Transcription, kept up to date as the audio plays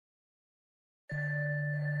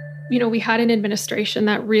We had an administration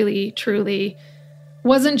that really, truly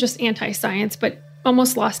wasn't just anti-science, but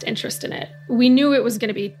almost lost interest in it. We knew it was going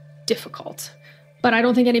to be difficult, but I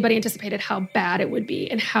don't think anybody anticipated how bad it would be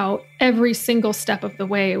and how every single step of the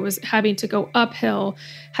way it was having to go uphill,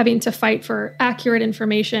 having to fight for accurate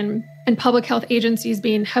information, and public health agencies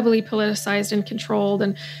being heavily politicized and controlled.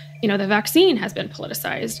 And, the vaccine has been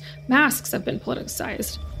politicized. Masks have been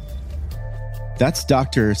politicized. That's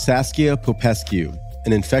Dr. Saskia Popescu,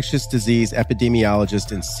 an infectious disease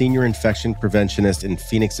epidemiologist and senior infection preventionist in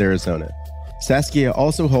Phoenix, Arizona. Saskia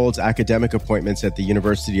also holds academic appointments at the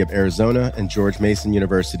University of Arizona and George Mason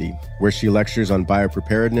University, where she lectures on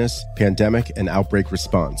biopreparedness, pandemic, and outbreak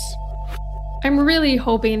response. I'm really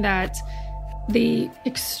hoping that the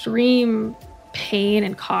extreme pain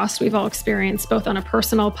and cost we've all experienced, both on a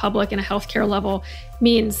personal, public, and a healthcare level,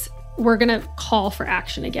 means we're going to call for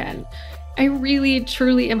action again. I really,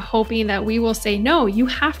 truly am hoping that we will say, no, you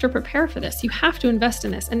have to prepare for this. You have to invest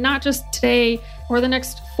in this, and not just today or the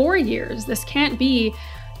next 4 years. This can't be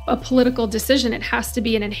a political decision. It has to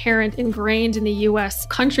be an ingrained in the U.S.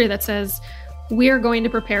 country that says, we are going to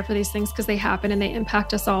prepare for these things because they happen and they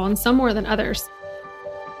impact us all, and some more than others.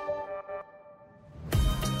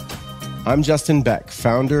 I'm Justin Beck,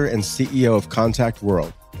 founder and CEO of Contact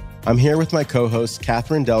World. I'm here with my co-hosts,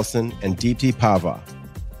 Catherine Delson and Deepti Pava.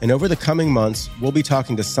 And over the coming months, we'll be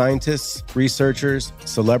talking to scientists, researchers,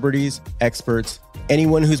 celebrities, experts,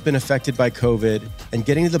 anyone who's been affected by COVID, and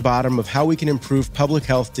getting to the bottom of how we can improve public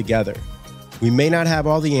health together. We may not have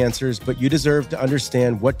all the answers, but you deserve to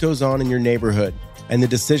understand what goes on in your neighborhood and the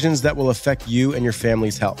decisions that will affect you and your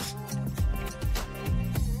family's health.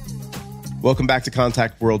 Welcome back to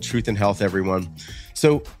Contact World Truth and Health, everyone.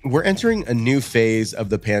 So we're entering a new phase of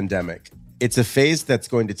the pandemic. It's a phase that's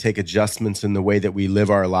going to take adjustments in the way that we live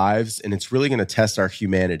our lives, and it's really going to test our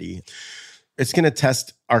humanity. It's going to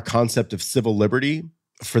test our concept of civil liberty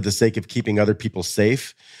for the sake of keeping other people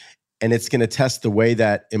safe, and it's going to test the way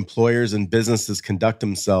that employers and businesses conduct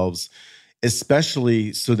themselves,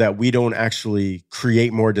 especially so that we don't actually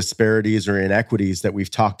create more disparities or inequities that we've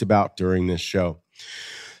talked about during this show.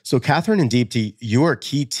 So Catherine and Deepti, you are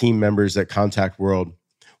key team members at Contact World.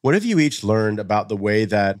 What have you each learned about the way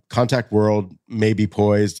that Contact World may be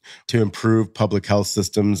poised to improve public health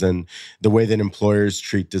systems and the way that employers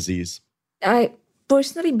treat disease? I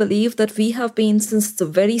personally believe that we have been, since the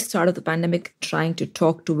very start of the pandemic, trying to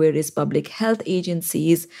talk to various public health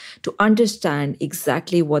agencies to understand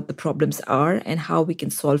exactly what the problems are and how we can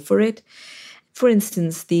solve for it. For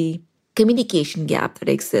instance, the communication gap that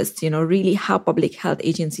exists, really how public health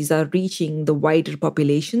agencies are reaching the wider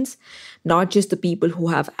populations, not just the people who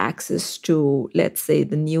have access to, let's say,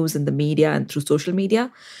 the news and the media and through social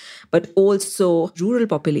media, but also rural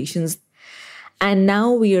populations. And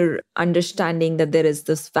now we are understanding that there is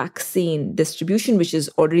this vaccine distribution, which is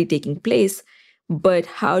already taking place. But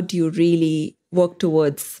how do you really work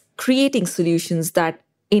towards creating solutions that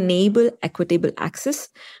enable equitable access,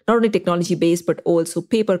 not only technology-based, but also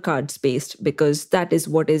paper cards-based, because that is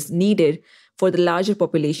what is needed for the larger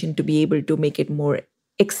population to be able to make it more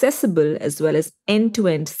accessible as well as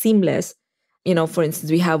end-to-end seamless. For instance,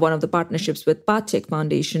 we have one of the partnerships with PathCheck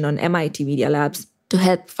Foundation on MIT Media Labs to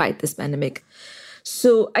help fight this pandemic.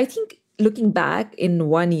 So I think looking back in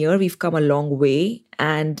 1 year, we've come a long way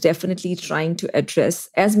and definitely trying to address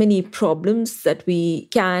as many problems that we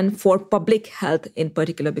can for public health in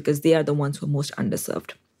particular, because they are the ones who are most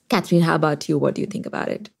underserved. Catherine, how about you? What do you think about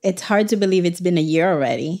it? It's hard to believe it's been a year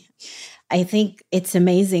already. I think it's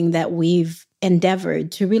amazing that we've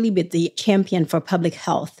endeavored to really be the champion for public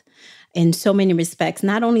health in so many respects,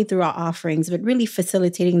 not only through our offerings, but really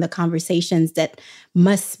facilitating the conversations that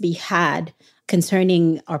must be had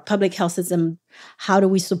concerning our public health system. How do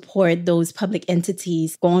we support those public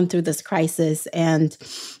entities going through this crisis, and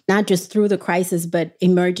not just through the crisis, but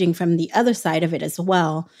emerging from the other side of it as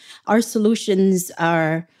well? Our solutions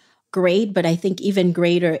are great, but I think even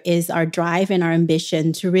greater is our drive and our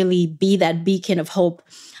ambition to really be that beacon of hope.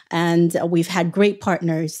 And we've had great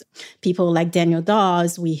partners, people like Daniel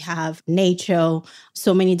Dawes, we have NACCHO,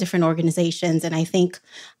 so many different organizations. And I think,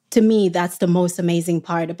 to me, that's the most amazing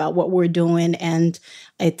part about what we're doing. And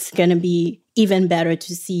it's going to be even better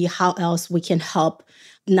to see how else we can help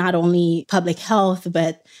not only public health,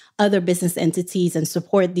 but other business entities and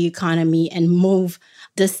support the economy and move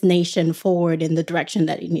this nation forward in the direction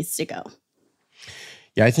that it needs to go.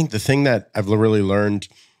 Yeah, I think the thing that I've really learned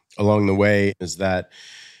along the way is that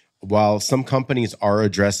while some companies are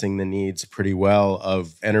addressing the needs pretty well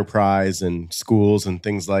of enterprise and schools and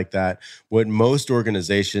things like that, what most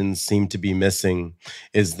organizations seem to be missing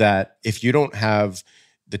is that if you don't have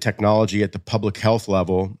the technology at the public health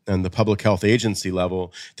level and the public health agency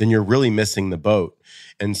level, then you're really missing the boat.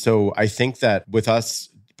 And so I think that with us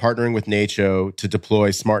partnering with NACCHO to deploy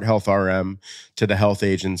Smart Health RM to the health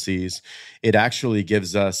agencies, it actually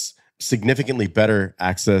gives us significantly better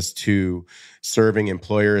access to serving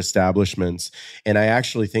employer establishments. And I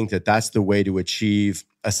actually think that that's the way to achieve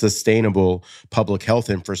a sustainable public health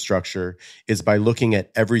infrastructure, is by looking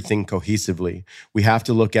at everything cohesively. We have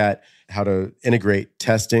to look at how to integrate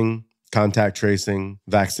testing, contact tracing,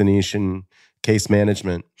 vaccination, case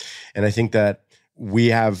management. And I think that we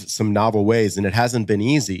have some novel ways, and it hasn't been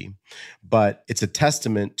easy, but it's a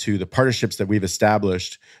testament to the partnerships that we've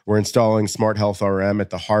established. We're installing Smart Health RM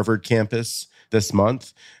at the Harvard campus this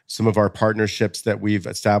month. Some of our partnerships that we've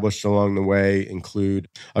established along the way include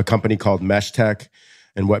a company called MeshTech.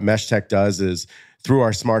 And what MeshTech does is, through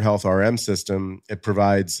our Smart Health RM system, it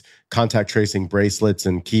provides contact tracing bracelets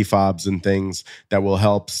and key fobs and things that will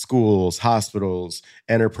help schools, hospitals,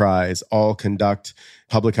 enterprise all conduct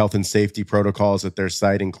public health and safety protocols at their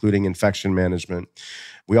site, including infection management.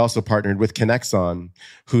 We also partnered with Connexon,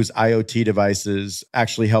 whose IoT devices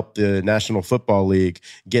actually helped the National Football League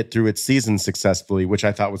get through its season successfully, which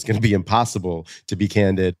I thought was going to be impossible, to be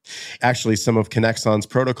candid. Actually, some of Connexon's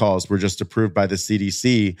protocols were just approved by the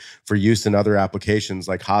CDC for use in other applications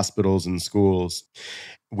like hospitals and schools.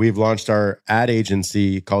 We've launched our ad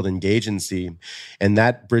agency called Engagency, and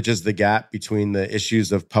that bridges the gap between the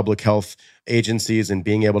issues of public health agencies and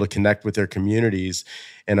being able to connect with their communities.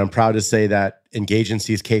 And I'm proud to say that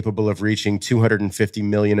Engagency is capable of reaching 250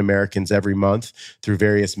 million Americans every month through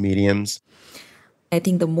various mediums. I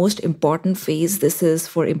think the most important phase this is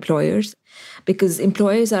for employers, because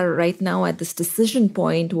employers are right now at this decision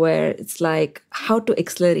point where it's like how to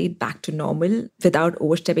accelerate back to normal without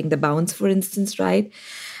overstepping the bounds, for instance, right?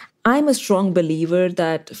 I'm a strong believer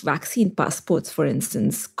that vaccine passports, for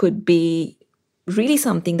instance, could be really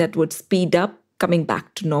something that would speed up coming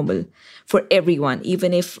back to normal for everyone,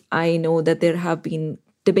 even if I know that there have been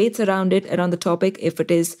debates around the topic, if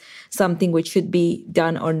it is something which should be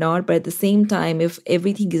done or not. But at the same time, if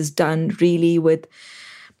everything is done really with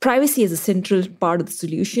privacy as a central part of the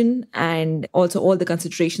solution, and also all the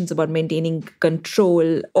considerations about maintaining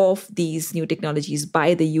control of these new technologies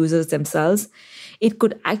by the users themselves, it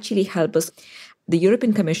could actually help us. The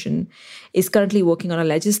European Commission is currently working on a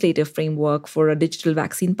legislative framework for a digital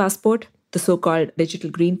vaccine passport, the so-called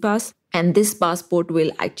Digital Green Pass. And this passport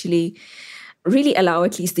will actually really allow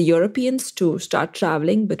at least the Europeans to start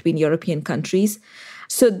traveling between European countries.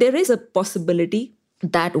 So there is a possibility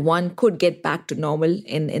that one could get back to normal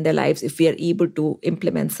in their lives if we are able to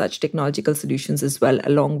implement such technological solutions as well,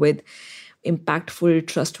 along with impactful,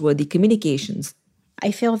 trustworthy communications.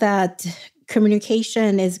 I feel that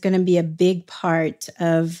communication is going to be a big part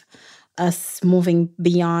of us moving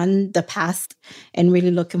beyond the past and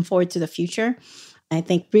really looking forward to the future. I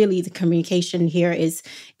think really the communication here is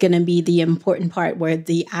going to be the important part, where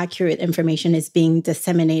the accurate information is being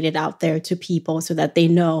disseminated out there to people so that they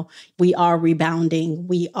know we are rebounding,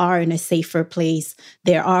 we are in a safer place,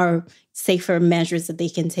 there are safer measures that they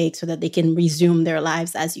can take so that they can resume their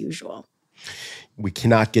lives as usual. We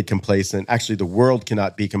cannot get complacent. Actually, the world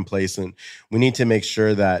cannot be complacent. We need to make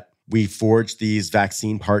sure that we forge these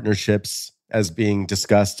vaccine partnerships as being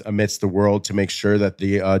discussed amidst the world to make sure that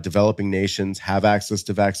the developing nations have access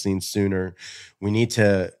to vaccines sooner. We need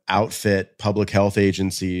to outfit public health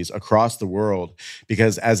agencies across the world,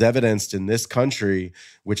 because as evidenced in this country,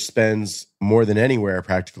 which spends more than anywhere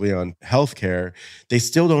practically on healthcare, they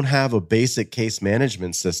still don't have a basic case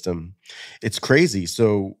management system. It's crazy.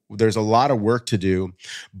 So there's a lot of work to do.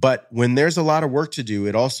 But when there's a lot of work to do,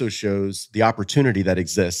 it also shows the opportunity that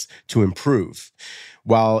exists to improve.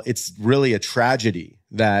 While it's really a tragedy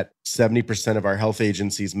that 70% of our health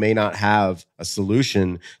agencies may not have a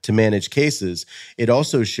solution to manage cases, it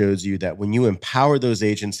also shows you that when you empower those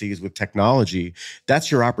agencies with technology,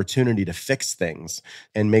 that's your opportunity to fix things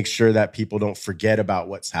and make sure that people don't forget about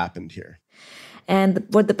what's happened here. And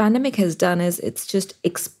what the pandemic has done is it's just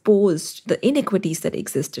exposed the inequities that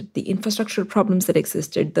existed, the infrastructural problems that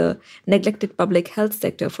existed, the neglected public health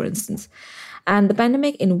sector, for instance. And the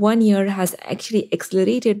pandemic in 1 year has actually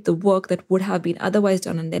accelerated the work that would have been otherwise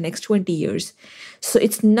done in the next 20 years. So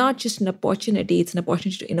it's not just an opportunity, it's an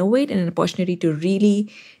opportunity to innovate and an opportunity to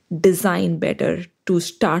really design better, to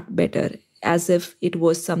start better, as if it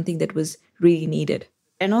was something that was really needed.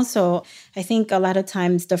 And also, I think a lot of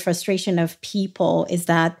times the frustration of people is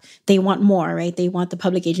that they want more, right? They want the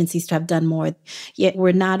public agencies to have done more, yet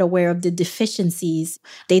we're not aware of the deficiencies.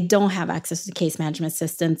 They don't have access to case management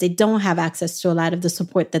systems. They don't have access to a lot of the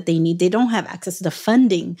support that they need. They don't have access to the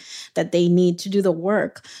funding that they need to do the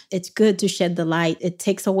work. It's good to shed the light. It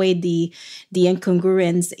takes away the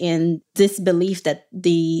incongruence in this belief that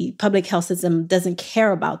the public health system doesn't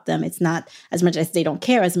care about them. It's not as much as they don't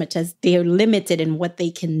care, as much as they're limited in what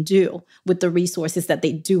they can do with the resources that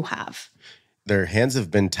they do have. Their hands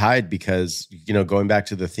have been tied because, going back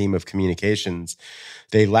to the theme of communications,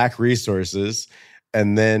 they lack resources.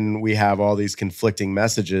 And then we have all these conflicting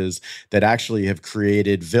messages that actually have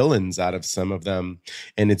created villains out of some of them.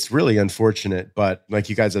 And it's really unfortunate. But like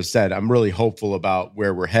you guys have said, I'm really hopeful about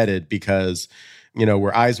where we're headed because,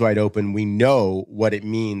 we're eyes wide open. We know what it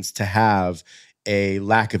means to have a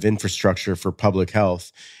lack of infrastructure for public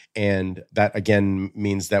health. And that, again,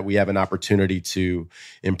 means that we have an opportunity to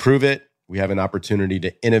improve it. We have an opportunity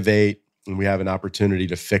to innovate, and we have an opportunity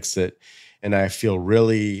to fix it. And I feel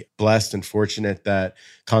really blessed and fortunate that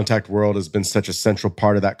Contact World has been such a central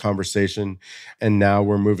part of that conversation. And now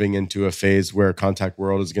we're moving into a phase where Contact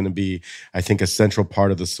World is going to be, I think, a central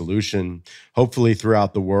part of the solution, hopefully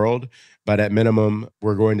throughout the world. But at minimum,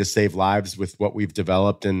 we're going to save lives with what we've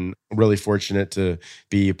developed, and really fortunate to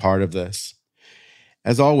be a part of this.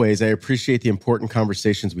 As always, I appreciate the important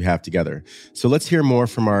conversations we have together. So let's hear more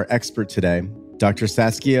from our expert today, Dr.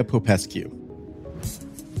 Saskia Popescu.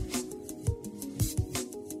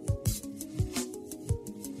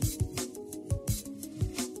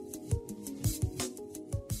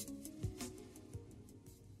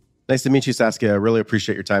 Nice to meet you, Saskia. I really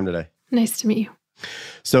appreciate your time today. Nice to meet you.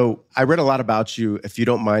 So I read a lot about you. If you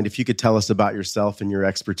don't mind, if you could tell us about yourself and your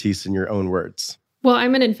expertise in your own words. Well,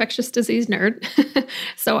 I'm an infectious disease nerd.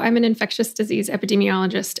 So I'm an infectious disease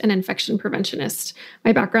epidemiologist and infection preventionist.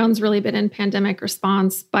 My background's really been in pandemic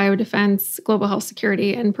response, biodefense, global health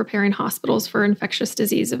security, and preparing hospitals for infectious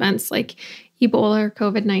disease events like Ebola or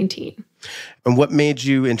COVID-19. And what made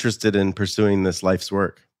you interested in pursuing this life's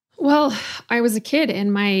work? Well, I was a kid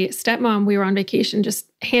and my stepmom, we were on vacation, just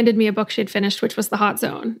handed me a book she had finished, which was The Hot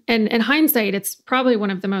Zone. And in hindsight, it's probably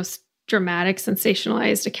one of the most dramatic,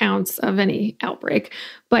 sensationalized accounts of any outbreak,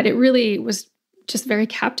 but it really was just very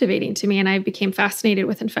captivating to me. And I became fascinated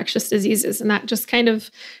with infectious diseases. And that just kind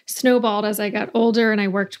of snowballed as I got older. And I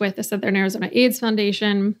worked with the Southern Arizona AIDS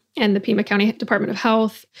Foundation and the Pima County Department of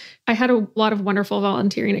Health. I had a lot of wonderful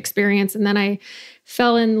volunteering experience. And then I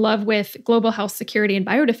fell in love with global health security and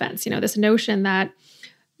biodefense, this notion that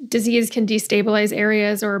disease can destabilize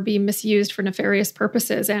areas or be misused for nefarious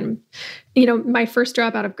purposes. And, my first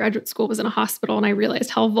job out of graduate school was in a hospital, and I realized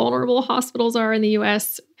how vulnerable hospitals are in the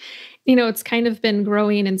US. It's kind of been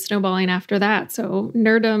growing and snowballing after that. So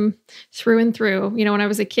nerdom through and through. When I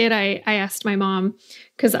was a kid, I asked my mom,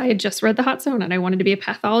 because I had just read The Hot Zone and I wanted to be a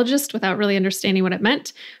pathologist without really understanding what it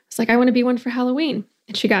meant. I was like, I want to be one for Halloween.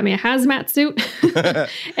 And she got me a hazmat suit.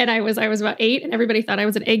 And I was about 8 and everybody thought I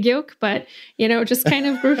was an egg yolk, but it just kind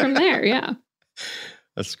of grew from there. Yeah.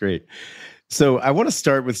 That's great. So I want to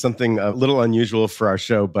start with something a little unusual for our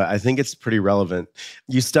show, but I think it's pretty relevant.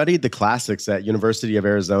 You studied the classics at University of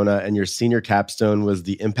Arizona, and your senior capstone was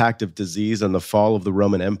The Impact of Disease on the Fall of the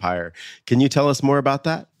Roman Empire. Can you tell us more about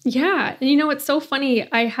that? Yeah. And it's so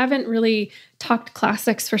funny. I haven't really talked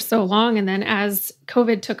classics for so long. And then as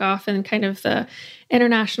COVID took off and kind of the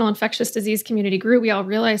international infectious disease community grew, we all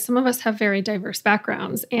realized some of us have very diverse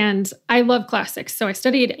backgrounds. And I love classics. So I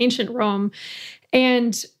studied ancient Rome,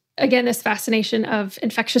 and again, this fascination of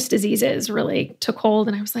infectious diseases really took hold.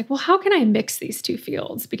 And I was like, well, how can I mix these two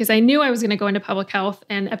fields? Because I knew I was going to go into public health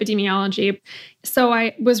and epidemiology. So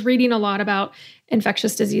I was reading a lot about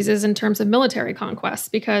infectious diseases in terms of military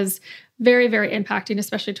conquest, because very, very impacting,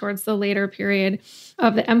 especially towards the later period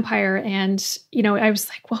of the empire. And, I was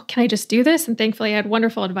like, well, can I just do this? And thankfully I had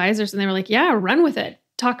wonderful advisors, and they were like, yeah, run with it.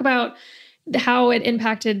 Talk about how it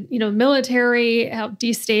impacted, military, how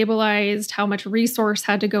destabilized, how much resource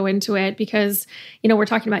had to go into it, because, we're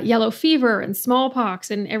talking about yellow fever and smallpox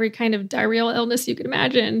and every kind of diarrheal illness you could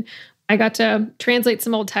imagine. I got to translate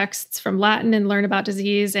some old texts from Latin and learn about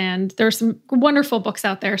disease, and there are some wonderful books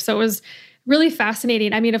out there. So it was really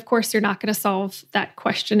fascinating. I mean, of course, you're not going to solve that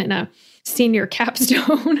question in a senior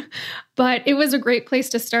capstone, but it was a great place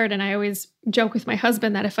to start. And I always joke with my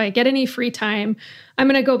husband that if I get any free time, I'm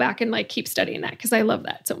going to go back and keep studying that, because I love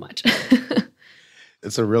that so much.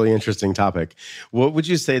 It's a really interesting topic. What would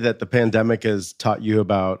you say that the pandemic has taught you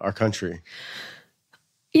about our country?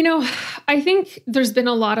 I think there's been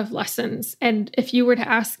a lot of lessons. And if you were to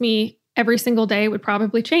ask me, every single day would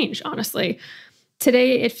probably change, honestly.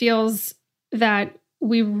 Today, it feels that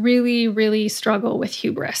we really, really struggle with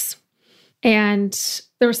hubris. And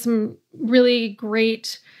there were some really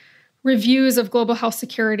great reviews of global health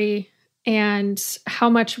security and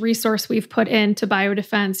how much resource we've put into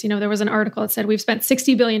biodefense. There was an article that said we've spent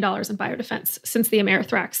 $60 billion in biodefense since the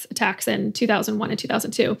Amerithrax attacks in 2001 and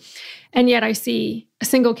 2002. And yet I see a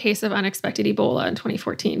single case of unexpected Ebola in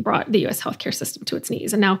 2014 brought the US healthcare system to its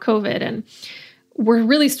knees, and now COVID. And we're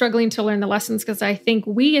really struggling to learn the lessons because I think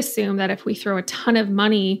we assume that if we throw a ton of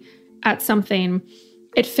money at something,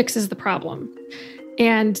 it fixes the problem.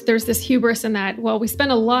 And there's this hubris in that, well, we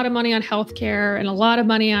spend a lot of money on healthcare and a lot of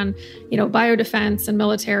money on, biodefense and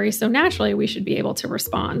military. So naturally, we should be able to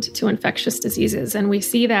respond to infectious diseases. And we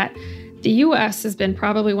see that the US has been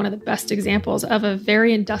probably one of the best examples of a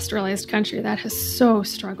very industrialized country that has so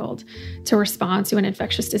struggled to respond to an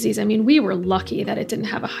infectious disease. I mean, we were lucky that it didn't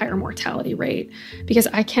have a higher mortality rate, because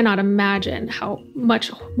I cannot imagine how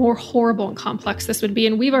much more horrible and complex this would be.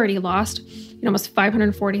 And we've already lost almost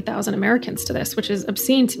 540,000 Americans to this, which is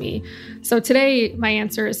obscene to me. So today, my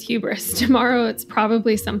answer is hubris. Tomorrow, it's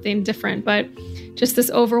probably something different, but just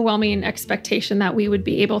this overwhelming expectation that we would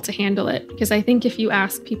be able to handle it. Because I think if you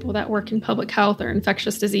ask people that work in public health or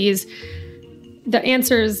infectious disease, the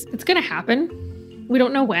answer is it's going to happen. We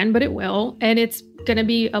don't know when, but it will. And it's going to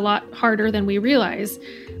be a lot harder than we realize.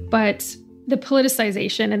 But the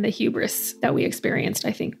politicization and the hubris that we experienced,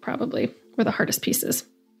 I think, probably were the hardest pieces.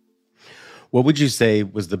 What would you say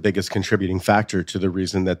was the biggest contributing factor to the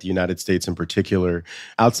reason that the United States in particular,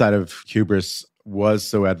 outside of hubris, was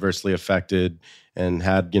so adversely affected and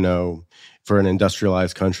had, for an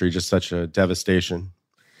industrialized country, just such a devastation?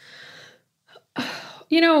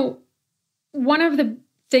 One of the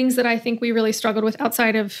things that I think we really struggled with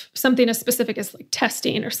outside of something as specific as like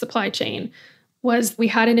testing or supply chain was we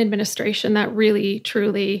had an administration that really,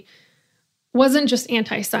 truly wasn't just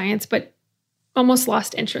anti-science, but almost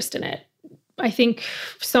lost interest in it. I think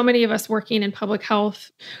so many of us working in public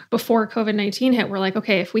health before COVID-19 hit were like,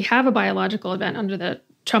 okay, if we have a biological event under the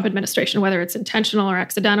Trump administration, whether it's intentional or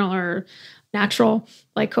accidental or natural,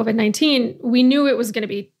 like COVID-19, we knew it was going to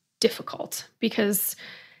be difficult because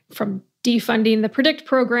from defunding the PREDICT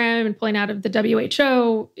program and pulling out of the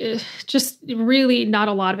WHO, just really not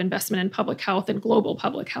a lot of investment in public health and global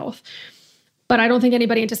public health. But I don't think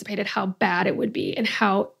anybody anticipated how bad it would be and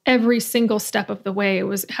how every single step of the way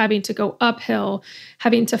was having to go uphill,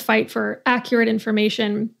 having to fight for accurate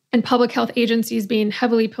information, and public health agencies being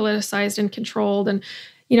heavily politicized and controlled. And,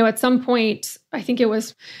 at some point, I think it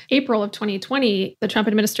was April of 2020, the Trump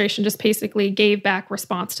administration just basically gave back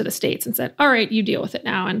response to the states and said, all right, you deal with it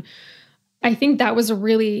now. And I think that was a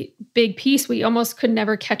really big piece. We almost could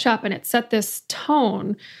never catch up. And it set this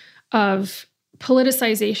tone of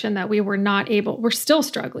politicization that we're still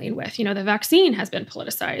struggling with. The vaccine has been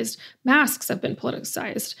politicized, masks have been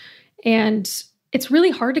politicized, and it's really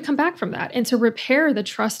hard to come back from that and to repair the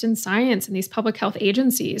trust in science and these public health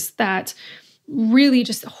agencies that really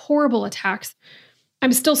just horrible attacks.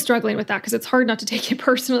 I'm still struggling with that because it's hard not to take it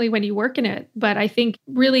personally when you work in it. But I think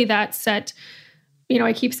really that set,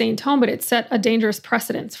 I keep saying tone, but it set a dangerous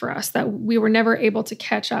precedence for us that we were never able to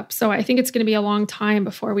catch up. So I think it's going to be a long time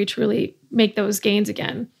before we truly make those gains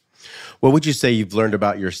again. What would you say you've learned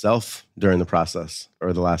about yourself during the process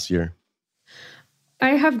or the last year?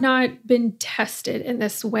 I have not been tested in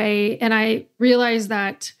this way. And I realize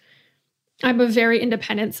that I'm a very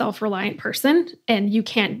independent, self-reliant person, and you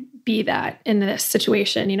can't be that in this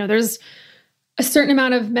situation. There's a certain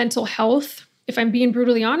amount of mental health, if I'm being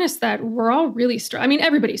brutally honest, that we're all really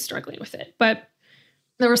everybody's struggling with it. But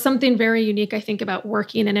there was something very unique, I think, about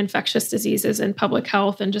working in infectious diseases and public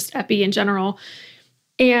health and just epi in general.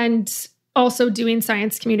 And also doing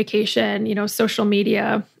science communication, social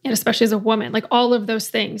media, and especially as a woman, like all of those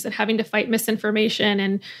things, and having to fight misinformation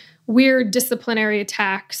and weird disciplinary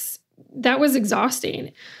attacks. That was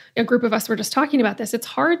exhausting. A group of us were just talking about this. It's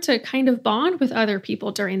hard to kind of bond with other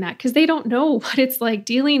people during that because they don't know what it's like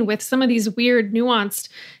dealing with some of these weird, nuanced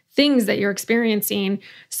things that you're experiencing.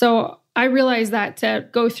 So I realized that to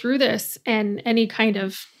go through this and any kind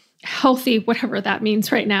of healthy, whatever that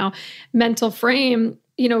means right now, mental frame,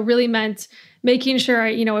 really meant making sure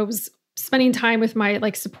I was spending time with my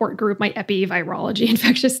support group, my epi-virology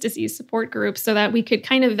infectious disease support group, so that we could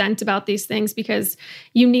kind of vent about these things, because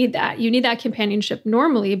you need that. You need that companionship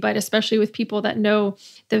normally, but especially with people that know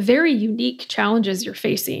the very unique challenges you're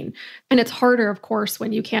facing. And it's harder, of course,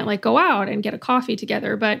 when you can't go out and get a coffee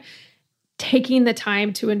together. But taking the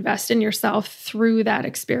time to invest in yourself through that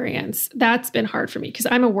experience. That's been hard for me because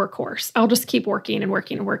I'm a workhorse. I'll just keep working and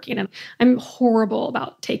working and working. And I'm horrible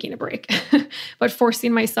about taking a break. But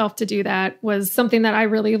forcing myself to do that was something that I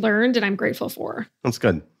really learned and I'm grateful for. That's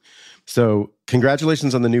good. So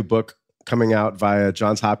congratulations on the new book coming out via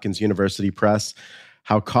Johns Hopkins University Press,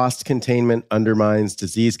 How Cost Containment Undermines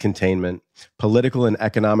Disease Containment, Political and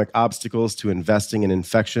Economic Obstacles to Investing in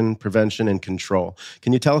Infection Prevention and Control.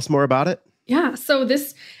 Can you tell us more about it? Yeah, so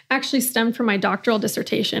this actually stemmed from my doctoral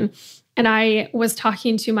dissertation. And I was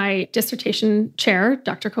talking to my dissertation chair,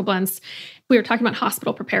 Dr. Koblenz. We were talking about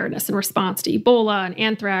hospital preparedness in response to Ebola and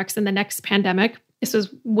anthrax and the next pandemic. This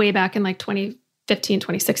was way back in like 2015,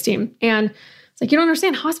 2016. And it's like, you don't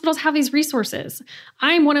understand, hospitals have these resources.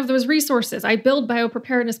 I'm one of those resources. I build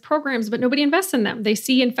biopreparedness programs, but nobody invests in them. They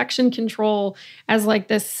see infection control as like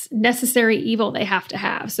this necessary evil they have to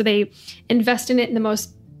have. So they invest in it in the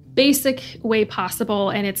most basic way possible.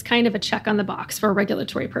 And it's kind of a check on the box for a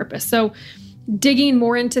regulatory purpose. So digging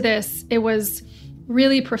more into this, it was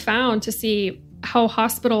really profound to see how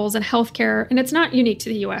hospitals and healthcare, and it's not unique to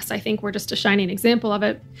the US, I think we're just a shining example of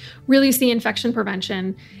it, really see infection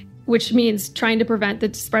prevention, which means trying to prevent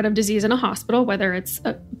the spread of disease in a hospital, whether it's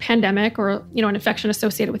a pandemic or an infection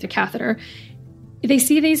associated with a catheter. They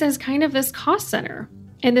see these as kind of this cost center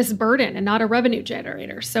and this burden and not a revenue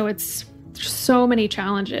generator. So it's so many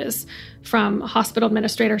challenges from a hospital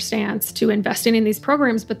administrator stance to investing in these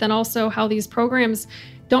programs, but then also how these programs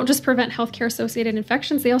don't just prevent healthcare associated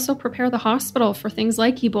infections, they also prepare the hospital for things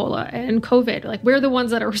like Ebola and COVID. Like we're the ones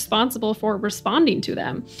that are responsible for responding to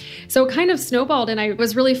them. So it kind of snowballed, and I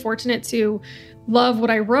was really fortunate to love what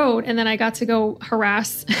I wrote. And then I got to go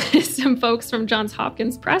harass some folks from Johns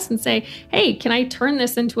Hopkins Press and say, hey, can I turn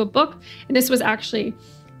this into a book? And this was actually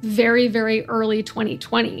very, very early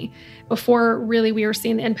 2020, before really we were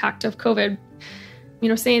seeing the impact of COVID,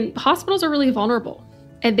 saying hospitals are really vulnerable.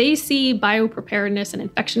 And they see biopreparedness and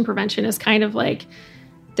infection prevention as kind of like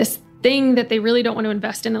this thing that they really don't want to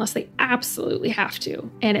invest in unless they absolutely have to.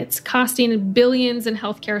 And it's costing billions in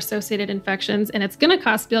healthcare associated infections, and it's going to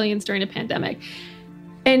cost billions during a pandemic.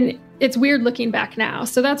 And it's weird looking back now.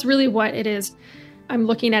 So that's really what it is. I'm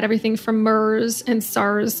looking at everything from MERS and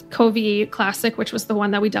SARS-CoV Classic, which was the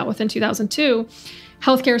one that we dealt with in 2002,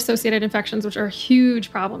 healthcare-associated infections, which are a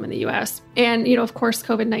huge problem in the US, and, of course,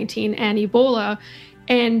 COVID-19 and Ebola,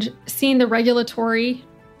 and seeing the regulatory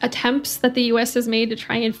attempts that the US has made to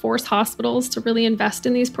try and force hospitals to really invest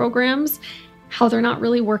in these programs, how they're not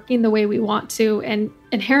really working the way we want to, and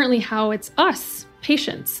inherently how it's us,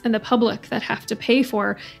 patients, and the public that have to pay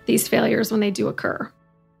for these failures when they do occur.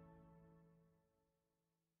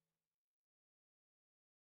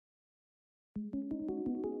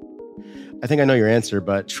 I think I know your answer,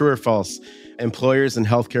 but true or false, employers and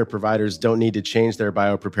healthcare providers don't need to change their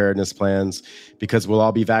biopreparedness plans because we'll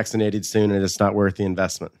all be vaccinated soon and it's not worth the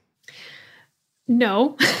investment?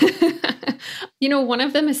 No. One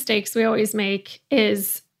of the mistakes we always make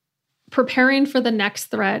is preparing for the next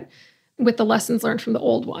threat with the lessons learned from the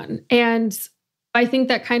old one. And I think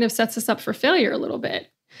that kind of sets us up for failure a little bit.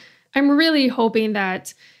 I'm really hoping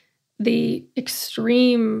that the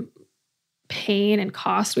extreme pain and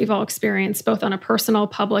cost we've all experienced, both on a personal,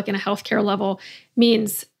 public, and a healthcare level,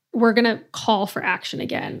 means we're going to call for action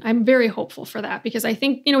again. I'm very hopeful for that because I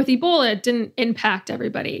think, with Ebola, it didn't impact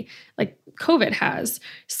everybody like COVID has.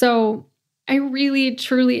 So I really,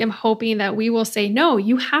 truly am hoping that we will say, no,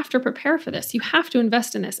 you have to prepare for this. You have to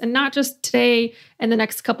invest in this, and not just today and the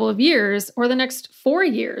next couple of years or the next 4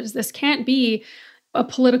 years. This can't be a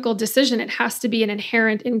political decision. It has to be an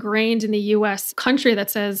ingrained in the US country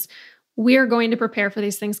that says, we are going to prepare for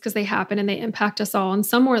these things because they happen and they impact us all, and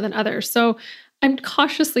some more than others. So I'm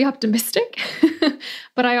cautiously optimistic,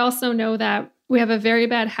 but I also know that we have a very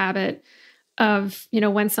bad habit of,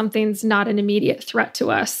 when something's not an immediate threat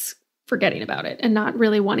to us, forgetting about it and not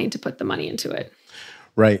really wanting to put the money into it.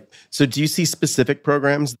 Right. So do you see specific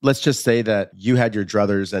programs? Let's just say that you had your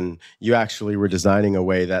druthers and you actually were designing a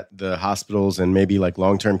way that the hospitals and maybe like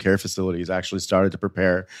long-term care facilities actually started to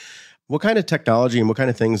prepare. What kind of technology and what kind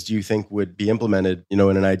of things do you think would be implemented, in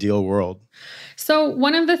an ideal world? So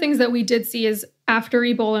one of the things that we did see is after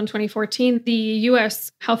Ebola in 2014, the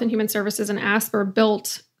U.S. Health and Human Services and ASPR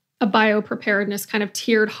built a biopreparedness kind of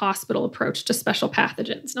tiered hospital approach to special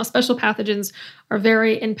pathogens. Now, special pathogens are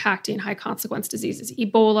very impacting high consequence diseases,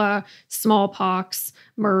 Ebola, smallpox,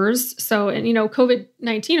 MERS. So, and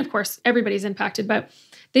COVID-19, of course, everybody's impacted, but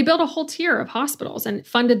they built a whole tier of hospitals and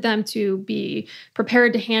funded them to be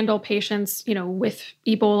prepared to handle patients, with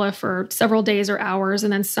Ebola for several days or hours,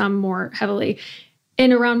 and then some more heavily.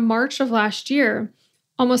 And around March of last year,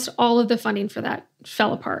 almost all of the funding for that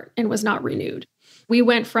fell apart and was not renewed. We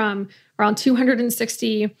went from around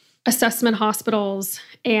 260 assessment hospitals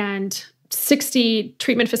and 60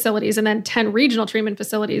 treatment facilities and then 10 regional treatment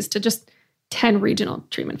facilities to just 10 regional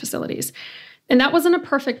treatment facilities. And that wasn't a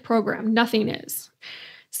perfect program. Nothing is.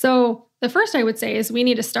 So the first I would say is we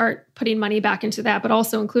need to start putting money back into that, but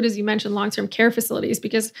also include, as you mentioned, long-term care facilities,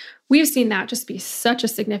 because we've seen that just be such a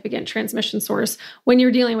significant transmission source when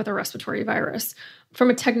you're dealing with a respiratory virus. From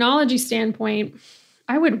a technology standpoint,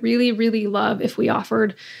 I would really, really love if we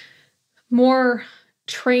offered more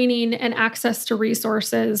training and access to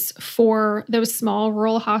resources for those small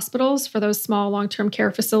rural hospitals, for those small long-term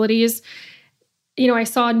care facilities. I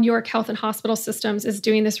saw New York Health and Hospital Systems is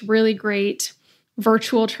doing this really great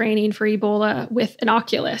virtual training for Ebola with an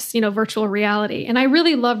Oculus, virtual reality. And I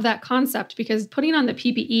really love that concept because putting on the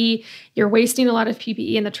PPE, you're wasting a lot of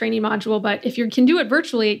PPE in the training module. But if you can do it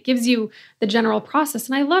virtually, it gives you the general process.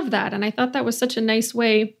 And I love that. And I thought that was such a nice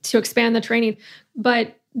way to expand the training.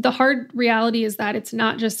 But the hard reality is that it's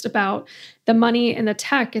not just about the money and the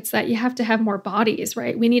tech. It's that you have to have more bodies,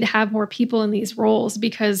 right? We need to have more people in these roles,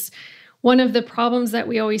 because one of the problems that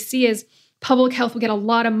we always see is public health will get a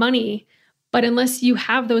lot of money, but unless you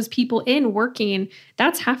have those people in working,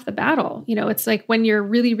 that's half the battle. It's like when you're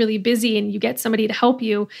really, really busy and you get somebody to help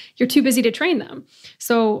you, you're too busy to train them.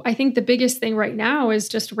 So I think the biggest thing right now is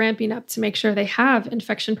just ramping up to make sure they have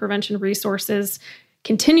infection prevention resources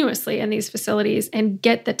continuously in these facilities and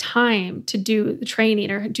get the time to do the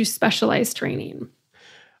training or do specialized training.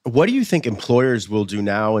 What do you think employers will do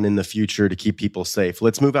now and in the future to keep people safe?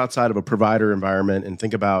 Let's move outside of a provider environment and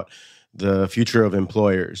think about the future of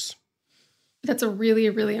employers. That's a really,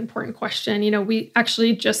 really important question. We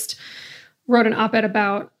actually just wrote an op-ed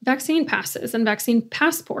about vaccine passes and vaccine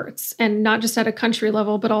passports, and not just at a country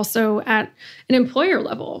level, but also at an employer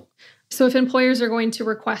level. So if employers are going to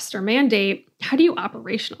request or mandate, how do you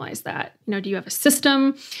operationalize that? Do you have a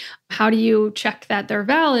system? How do you check that they're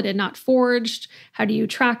valid and not forged? How do you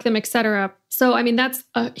track them, et cetera? So, that's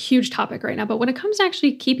a huge topic right now. But when it comes to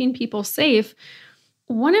actually keeping people safe,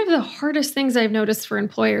 one of the hardest things I've noticed for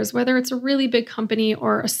employers, whether it's a really big company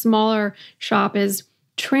or a smaller shop, is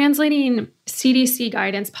translating CDC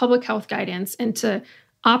guidance, public health guidance into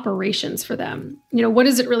operations for them. What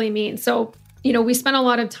does it really mean? So, we spent a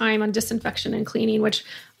lot of time on disinfection and cleaning, which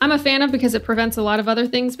I'm a fan of because it prevents a lot of other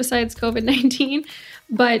things besides COVID-19.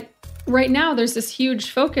 But right now there's this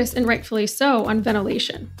huge focus, and rightfully so, on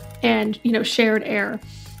ventilation and, shared air,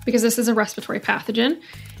 because this is a respiratory pathogen.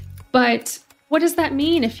 But what does that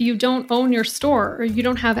mean if you don't own your store, or you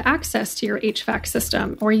don't have access to your HVAC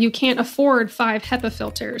system, or you can't afford 5 HEPA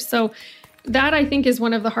filters? So that, I think, is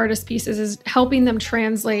one of the hardest pieces, is helping them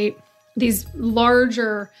translate these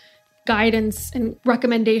larger guidance and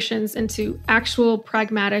recommendations into actual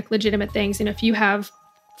pragmatic, legitimate things. If you have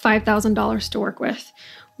 $5,000 to work with,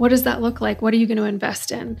 what does that look like? What are you going to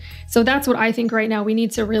invest in? So that's what I think right now we need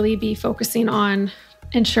to really be focusing on,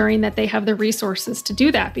 ensuring that they have the resources to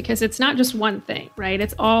do that, because it's not just one thing, right?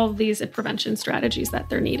 It's all these prevention strategies that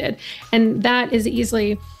they're needed. And that is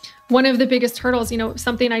easily one of the biggest hurdles.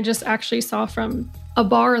 Something I just actually saw from a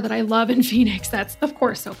bar that I love in Phoenix, that's of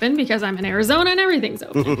course open because I'm in Arizona and everything's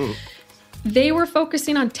open. They were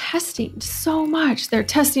focusing on testing so much. They're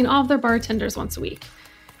testing all of their bartenders once a week,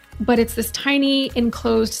 but it's this tiny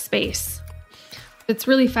enclosed space. It's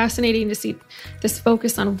really fascinating to see this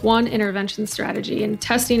focus on one intervention strategy, and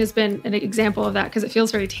testing has been an example of that because it feels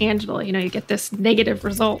very tangible. You get this negative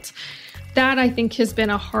result. That, I think, has been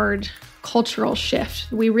a hard cultural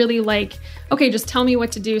shift. We really okay, just tell me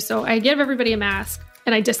what to do. So I give everybody a mask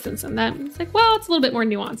and I distance them. Then it's it's a little bit more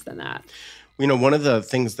nuanced than that. One of the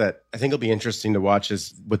things that I think will be interesting to watch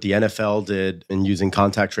is what the NFL did in using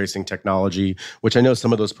contact tracing technology, which I know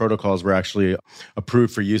some of those protocols were actually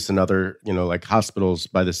approved for use in other, hospitals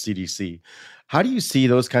by the CDC. How do you see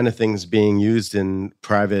those kind of things being used in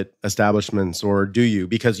private establishments, or do you?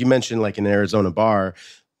 Because you mentioned an Arizona bar,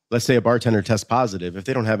 let's say a bartender tests positive. If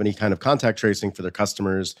they don't have any kind of contact tracing for their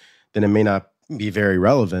customers, then it may not be very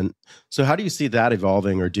relevant. So how do you see that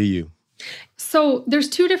evolving, or do you? So there's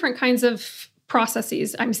 2 different kinds of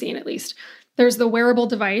processes I'm seeing, at least. There's the wearable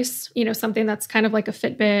device, something that's kind of like a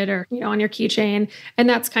Fitbit or, on your keychain. And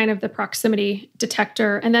that's kind of the proximity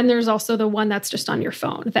detector. And then there's also the one that's just on your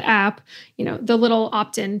phone, the app, the little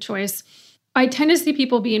opt-in choice. I tend to see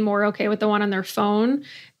people being more okay with the one on their phone.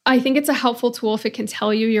 I think it's a helpful tool if it can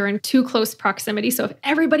tell you you're in too close proximity. So if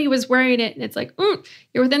everybody was wearing it and it's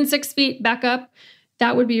you're within 6 feet, back up,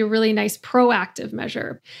 that would be a really nice proactive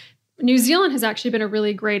measure. New Zealand has actually been a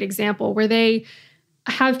really great example where they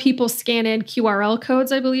have people scan in QRL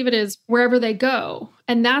codes, I believe it is, wherever they go.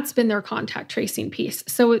 And that's been their contact tracing piece.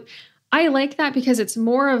 So I like that because it's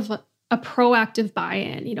more of a proactive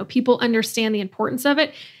buy-in. People understand the importance of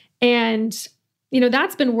it. And,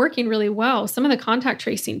 that's been working really well. Some of the contact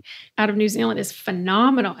tracing out of New Zealand is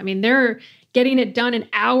phenomenal. I mean, they're getting it done in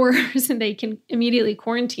hours and they can immediately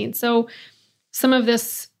quarantine. So some of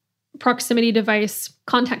this proximity device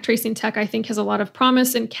contact tracing tech, I think, has a lot of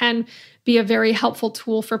promise and can be a very helpful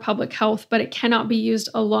tool for public health, but it cannot be used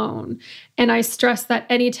alone. And I stress that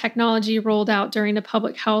any technology rolled out during a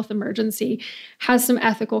public health emergency has some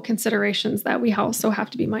ethical considerations that we also have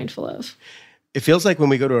to be mindful of. It feels like when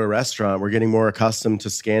we go to a restaurant, we're getting more accustomed to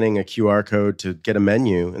scanning a QR code to get a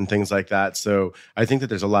menu and things like that. So I think that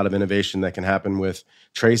there's a lot of innovation that can happen with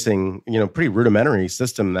tracing, pretty rudimentary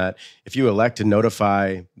system that if you elect to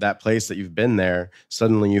notify that place that you've been there,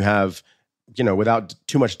 suddenly you have, without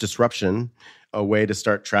too much disruption, a way to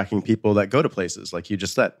start tracking people that go to places like you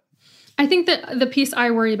just said. I think that the piece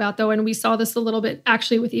I worry about, though, and we saw this a little bit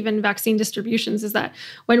actually with even vaccine distributions, is that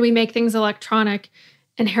when we make things electronic,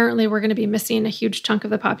 inherently we're going to be missing a huge chunk of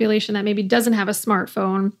the population that maybe doesn't have a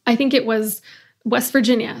smartphone. I think it was West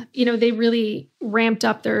Virginia. They really ramped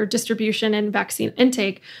up their distribution and vaccine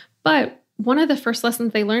intake. But one of the first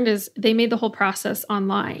lessons they learned is they made the whole process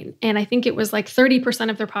online. And I think it was like 30%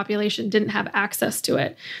 of their population didn't have access to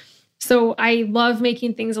it. So I love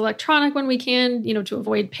making things electronic when we can, to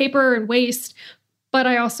avoid paper and waste. But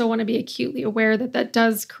I also want to be acutely aware that that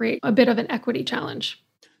does create a bit of an equity challenge.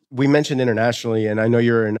 We mentioned internationally, and I know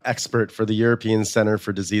you're an expert for the European Center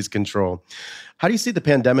for Disease Control. How do you see the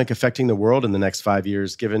pandemic affecting the world in the next 5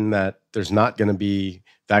 years, given that there's not going to be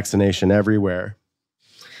vaccination everywhere?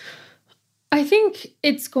 I think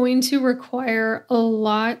it's going to require a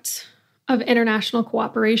lot of international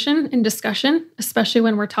cooperation and discussion, especially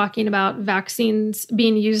when we're talking about vaccines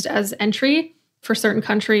being used as entry for certain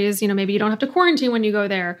countries. Maybe you don't have to quarantine when you go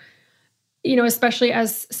there. Especially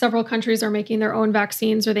as several countries are making their own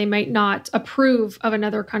vaccines, or they might not approve of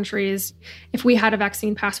another country's. If we had a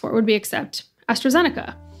vaccine passport, would we accept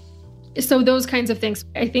AstraZeneca? So those kinds of things.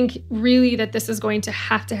 I think really that this is going to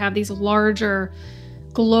have these larger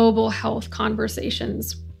global health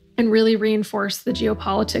conversations and really reinforce the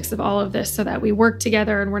geopolitics of all of this so that we work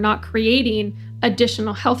together and we're not creating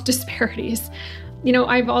additional health disparities.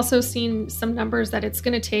 I've also seen some numbers that it's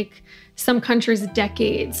going to take some countries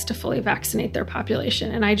decades to fully vaccinate their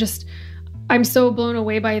population. And I'm so blown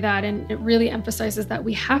away by that. And it really emphasizes that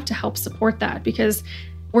we have to help support that because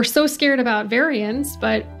we're so scared about variants,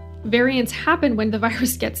 but variants happen when the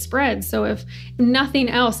virus gets spread. So if nothing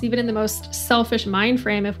else, even in the most selfish mind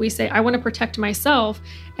frame, if we say, I want to protect myself,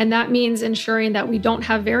 and that means ensuring that we don't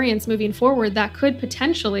have variants moving forward, that could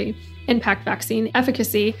potentially impact vaccine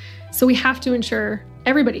efficacy. So we have to ensure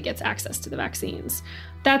everybody gets access to the vaccines.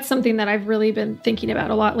 That's something that I've really been thinking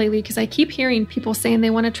about a lot lately because I keep hearing people saying they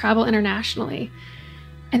want to travel internationally.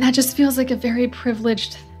 And that just feels like a very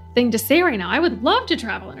privileged thing to say right now. I would love to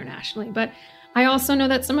travel internationally, but I also know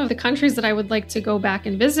that some of the countries that I would like to go back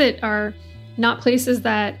and visit are not places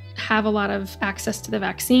that have a lot of access to the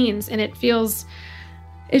vaccines. And it feels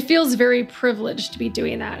very privileged to be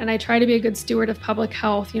doing that. And I try to be a good steward of public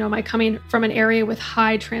health. Am I coming from an area with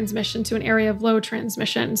high transmission to an area of low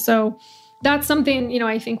transmission? So that's something,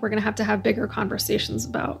 I think we're going to have bigger conversations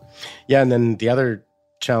about. Yeah. And then the other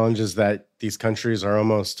challenge is that these countries are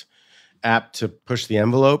almost apt to push the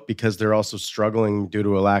envelope because they're also struggling due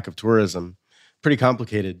to a lack of tourism. Pretty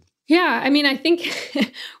complicated. Yeah. I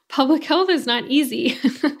think public health is not easy.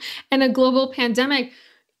 And a global pandemic,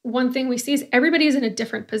 one thing we see is everybody's in a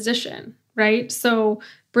different position, right? So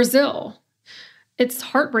Brazil, it's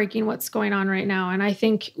heartbreaking what's going on right now. And I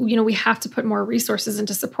think, we have to put more resources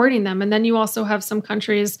into supporting them. And then you also have some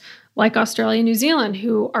countries like Australia and New Zealand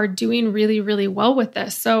who are doing really, really well with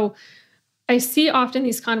this. So I see often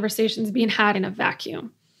these conversations being had in a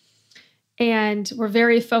vacuum. And we're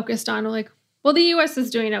very focused on well, the US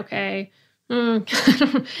is doing okay.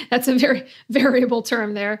 That's a very variable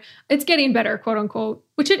term there. It's getting better, quote unquote,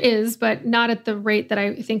 which it is, but not at the rate that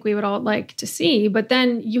I think we would all like to see. But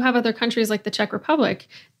then you have other countries like the Czech Republic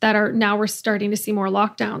that are now we're starting to see more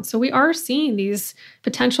lockdowns. So we are seeing these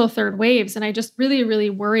potential third waves. And I just really,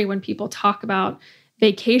 really worry when people talk about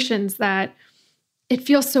vacations that it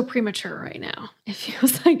feels so premature right now. It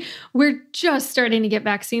feels like we're just starting to get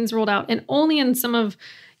vaccines rolled out and only in some of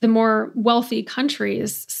the more wealthy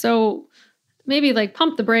countries. So maybe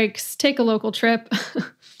pump the brakes, take a local trip.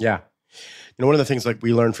 Yeah. One of the things like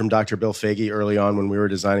we learned from Dr. Bill Foege early on when we were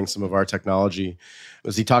designing some of our technology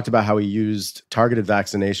was he talked about how he used targeted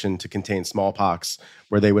vaccination to contain smallpox,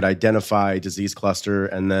 where they would identify disease cluster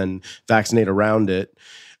and then vaccinate around it.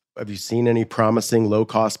 Have you seen any promising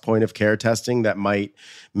low-cost point-of-care testing that might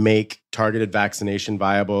make targeted vaccination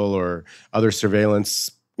viable or other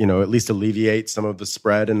surveillance, at least alleviate some of the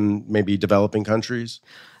spread in maybe developing countries?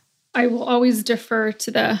 I will always defer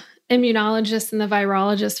to the immunologists and the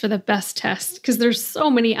virologists for the best test because there's so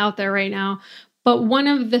many out there right now. But one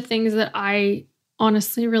of the things that I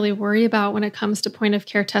honestly really worry about when it comes to point of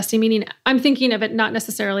care testing, meaning I'm thinking of it not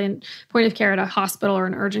necessarily in point of care at a hospital or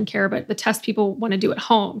an urgent care, but the test people want to do at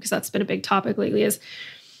home, because that's been a big topic lately, is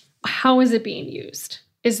how is it being used?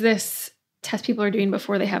 Is this test people are doing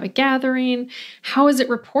before they have a gathering? How is it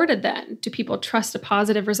reported then? Do people trust a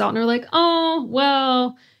positive result and are like, oh,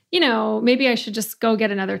 well, maybe I should just go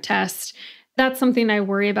get another test? That's something I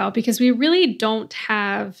worry about because we really don't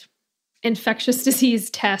have infectious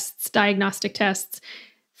disease tests, diagnostic tests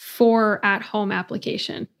for at-home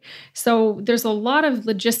application. So there's a lot of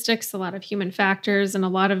logistics, a lot of human factors, and a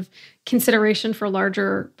lot of consideration for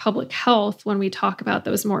larger public health when we talk about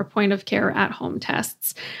those more point-of-care at-home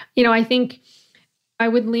tests. I think I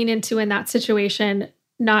would lean into, in that situation,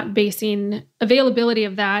 not basing availability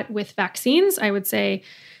of that with vaccines. I would say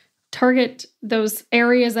target those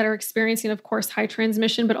areas that are experiencing, of course, high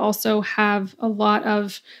transmission, but also have a lot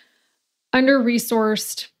of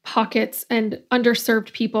under-resourced pockets and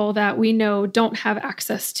underserved people that we know don't have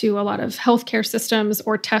access to a lot of healthcare systems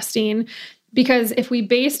or testing. Because if we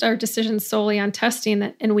based our decisions solely on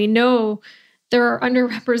testing, and we know there are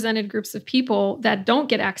underrepresented groups of people that don't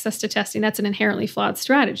get access to testing, that's an inherently flawed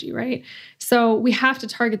strategy, right? So we have to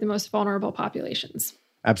target the most vulnerable populations.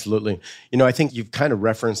 Absolutely. I think you've kind of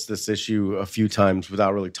referenced this issue a few times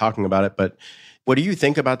without really talking about it, but what do you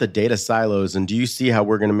think about the data silos, and do you see how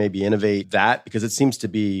we're going to maybe innovate that? Because it seems to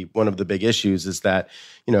be one of the big issues is that,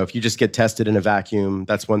 if you just get tested in a vacuum,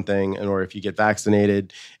 that's one thing, or if you get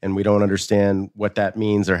vaccinated and we don't understand what that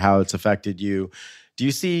means or how it's affected you. Do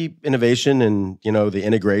you see innovation in, the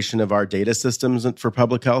integration of our data systems for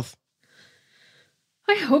public health?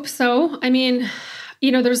 I hope so.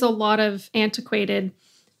 There's a lot of antiquated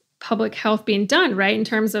public health being done, right? In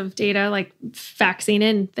terms of data, like faxing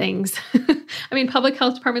in things. Public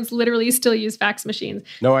health departments literally still use fax machines.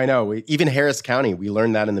 No, I know. Even Harris County, we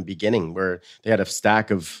learned that in the beginning where they had a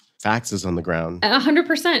stack of faxes on the ground.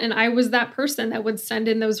 100%. And I was that person that would send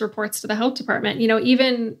in those reports to the health department.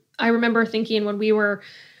 Even I remember thinking when we were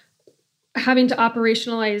having to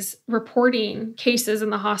operationalize reporting cases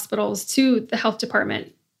in the hospitals to the health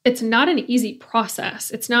department, it's not an easy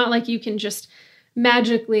process. It's not like you can just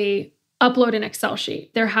magically upload an Excel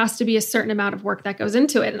sheet. There has to be a certain amount of work that goes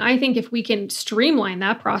into it. And I think if we can streamline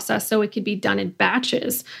that process so it could be done in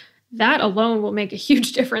batches, that alone will make a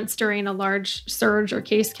huge difference during a large surge or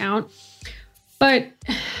case count. But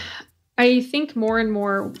I think more and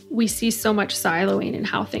more we see so much siloing in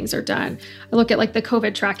how things are done. I look at like the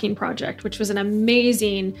COVID tracking project, which was an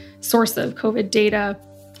amazing source of COVID data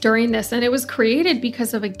during this. And it was created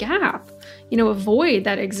because of a gap, a void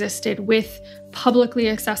that existed with publicly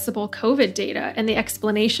accessible COVID data and the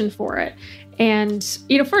explanation for it. And,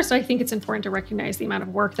 first, I think it's important to recognize the amount of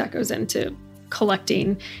work that goes into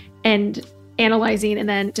collecting and analyzing and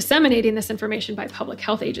then disseminating this information by public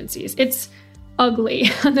health agencies. It's ugly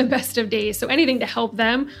on the best of days. So anything to help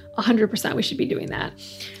them, 100% we should be doing that.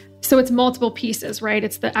 So it's multiple pieces, right?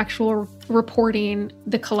 It's the actual reporting,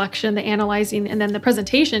 the collection, the analyzing, and then the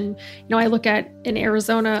presentation. I look at in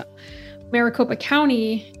Arizona, Maricopa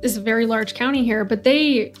County is a very large county here, but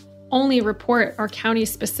they only report our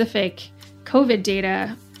county-specific COVID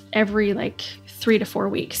data every 3 to 4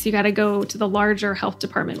 weeks. You got to go to the larger health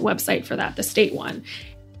department website for that, the state one,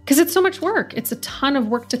 because it's so much work. It's a ton of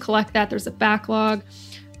work to collect that. There's a backlog.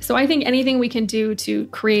 So I think anything we can do to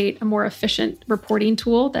create a more efficient reporting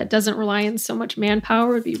tool that doesn't rely on so much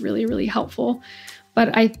manpower would be really, really helpful.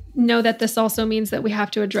 But I know that this also means that we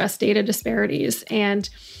have to address data disparities, and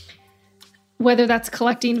whether that's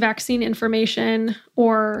collecting vaccine information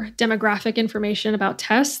or demographic information about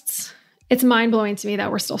tests, it's mind-blowing to me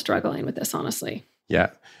that we're still struggling with this, honestly.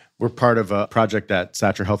 Yeah. We're part of a project at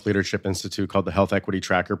Satcher Health Leadership Institute called the Health Equity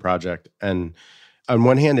Tracker Project. And on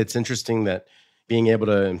one hand, it's interesting that being able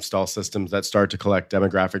to install systems that start to collect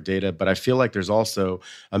demographic data, but I feel like there's also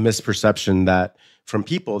a misperception that from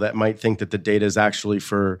people that might think that the data is actually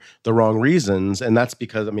for the wrong reasons. And that's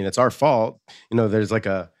because, it's our fault. There's like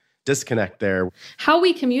a disconnect there. How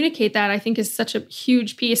we communicate that, I think, is such a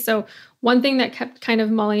huge piece. So one thing that kept kind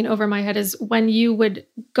of mulling over my head is when you would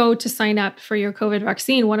go to sign up for your COVID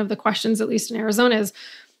vaccine, one of the questions, at least in Arizona, is,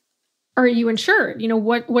 are you insured?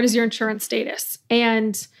 What is your insurance status?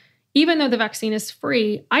 And even though the vaccine is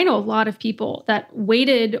free, I know a lot of people that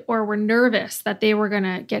waited or were nervous that they were going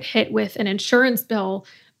to get hit with an insurance bill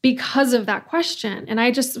because of that question. And I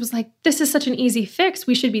just was like, this is such an easy fix.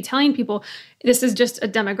 We should be telling people this is just a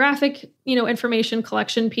demographic, information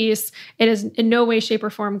collection piece. It is in no way, shape, or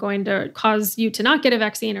form going to cause you to not get a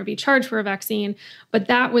vaccine or be charged for a vaccine. But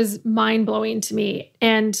that was mind-blowing to me.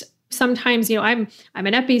 And sometimes, I'm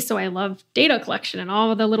an epi, so I love data collection and all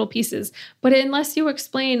of the little pieces. But unless you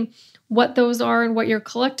explain what those are and what you're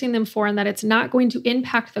collecting them for, and that it's not going to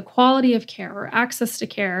impact the quality of care or access to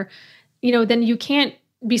care, then you can't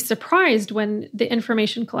be surprised when the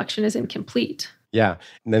information collection is incomplete. Yeah.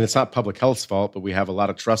 And then it's not public health's fault, but we have a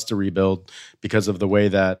lot of trust to rebuild because of the way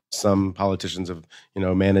that some politicians have,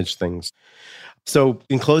 managed things. So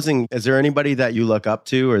in closing, is there anybody that you look up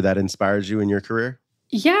to or that inspires you in your career?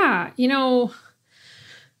 Yeah.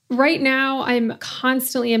 Right now I'm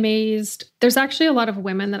constantly amazed. There's actually a lot of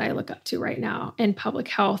women that I look up to right now in public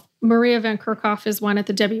health. Maria Van Kerkhove is one at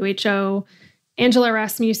the WHO. Angela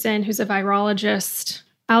Rasmussen, who's a virologist.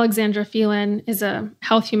 Alexandra Phelan is a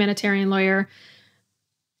health humanitarian lawyer.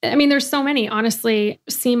 I mean, there's so many, honestly.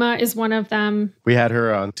 Seema is one of them. We had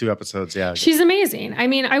her on 2 episodes, yeah. She's amazing. I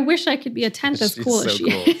mean, I wish I could be a 10th as cool as she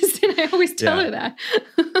is. And I always tell her that.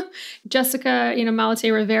 Jessica,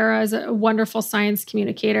 Malate Rivera is a wonderful science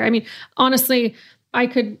communicator. I mean, honestly, I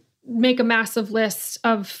could make a massive list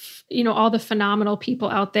of, all the phenomenal people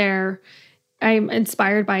out there I'm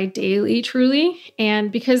inspired by daily, truly.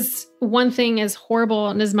 And because one thing is horrible,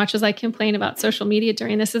 and as much as I complain about social media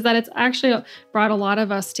during this, is that it's actually brought a lot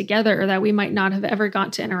of us together that we might not have ever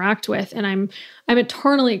got to interact with. And I'm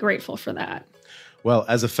eternally grateful for that. Well,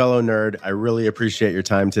 as a fellow nerd, I really appreciate your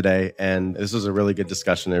time today. And this was a really good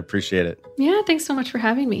discussion. I appreciate it. Yeah, thanks so much for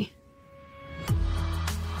having me.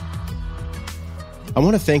 I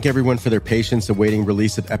want to thank everyone for their patience awaiting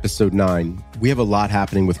release of episode 9. We have a lot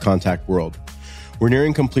happening with Contact World. We're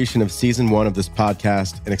nearing completion of season 1 of this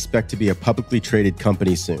podcast and expect to be a publicly traded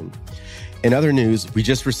company soon. In other news, we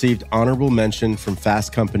just received honorable mention from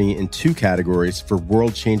Fast Company in 2 categories for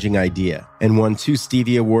world-changing idea and won 2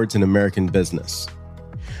 Stevie Awards in American business.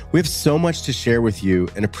 We have so much to share with you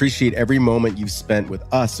and appreciate every moment you've spent with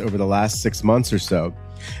us over the last 6 months or so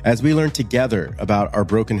as we learn together about our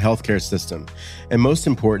broken healthcare system and, most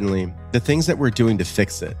importantly, the things that we're doing to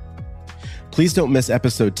fix it. Please don't miss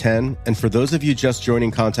episode 10, and for those of you just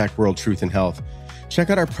joining Contact World Truth and Health, check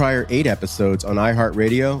out our prior 8 episodes on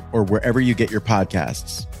iHeartRadio or wherever you get your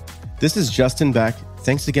podcasts. This is Justin Beck.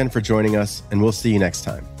 Thanks again for joining us, and we'll see you next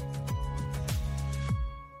time.